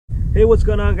Hey, what's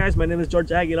going on, guys? My name is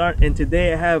George Aguilar, and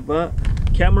today I have a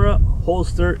camera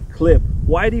holster clip.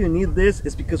 Why do you need this?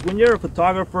 It's because when you're a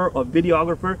photographer or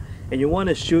videographer and you want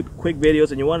to shoot quick videos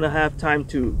and you want to have time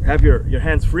to have your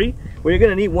hands free, well, you're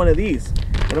going to need one of these.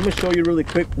 And I'm going to show you really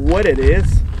quick what it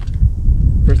is.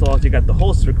 First of all, you got the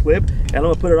holster clip, and I'm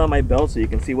going to put it on my belt so you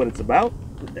can see what it's about.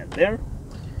 Put that there.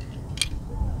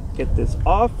 Get this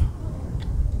off,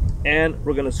 and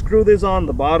we're going to screw this on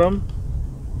the bottom.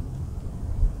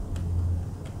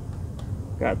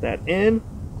 Got that in,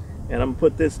 and I'm gonna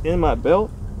put this in my belt.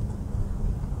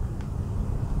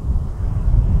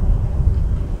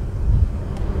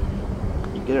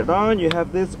 You get it on, you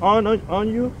have this on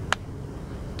you,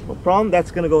 no problem. That's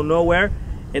gonna go nowhere,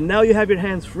 and now you have your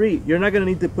hands free. You're not gonna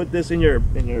need to put this in your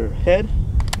head.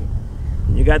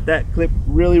 You got that clip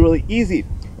really easy,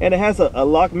 and it has a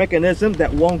lock mechanism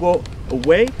that won't go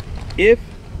away if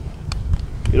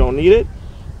you don't need it.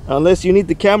 Unless you need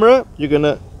the camera, you're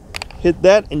gonna hit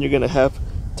that and you're gonna have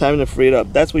time to free it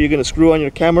up. That's what you're gonna screw on your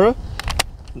camera.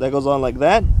 That goes on like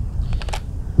that,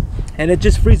 and it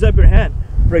just frees up your hand.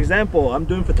 For example, I'm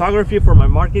doing photography for my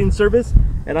marketing service,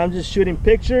 and I'm just shooting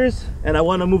pictures, and I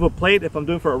want to move a plate if I'm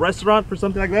doing for a restaurant for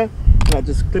something like that, and I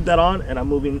just clip that on and I'm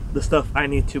moving the stuff I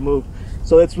need to move.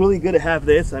 So it's really good to have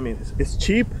this. I mean, it's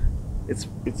cheap, it's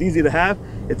easy to have,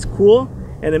 it's cool,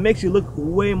 and it makes you look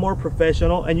way more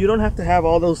professional, and you don't have to have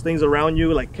all those things around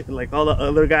you like all the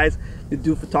other guys that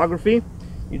do photography.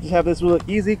 You just have this really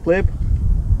easy clip,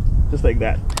 just like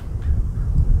that.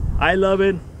 I love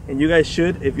it, and you guys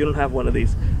should if you don't have one of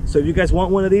these. So if you guys want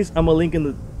one of these, I'm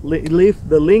gonna leave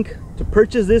the link to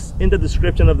purchase this in the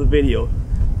description of the video.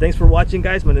 Thanks for watching,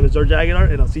 guys. My name is George Aguilar,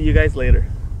 and I'll see you guys later.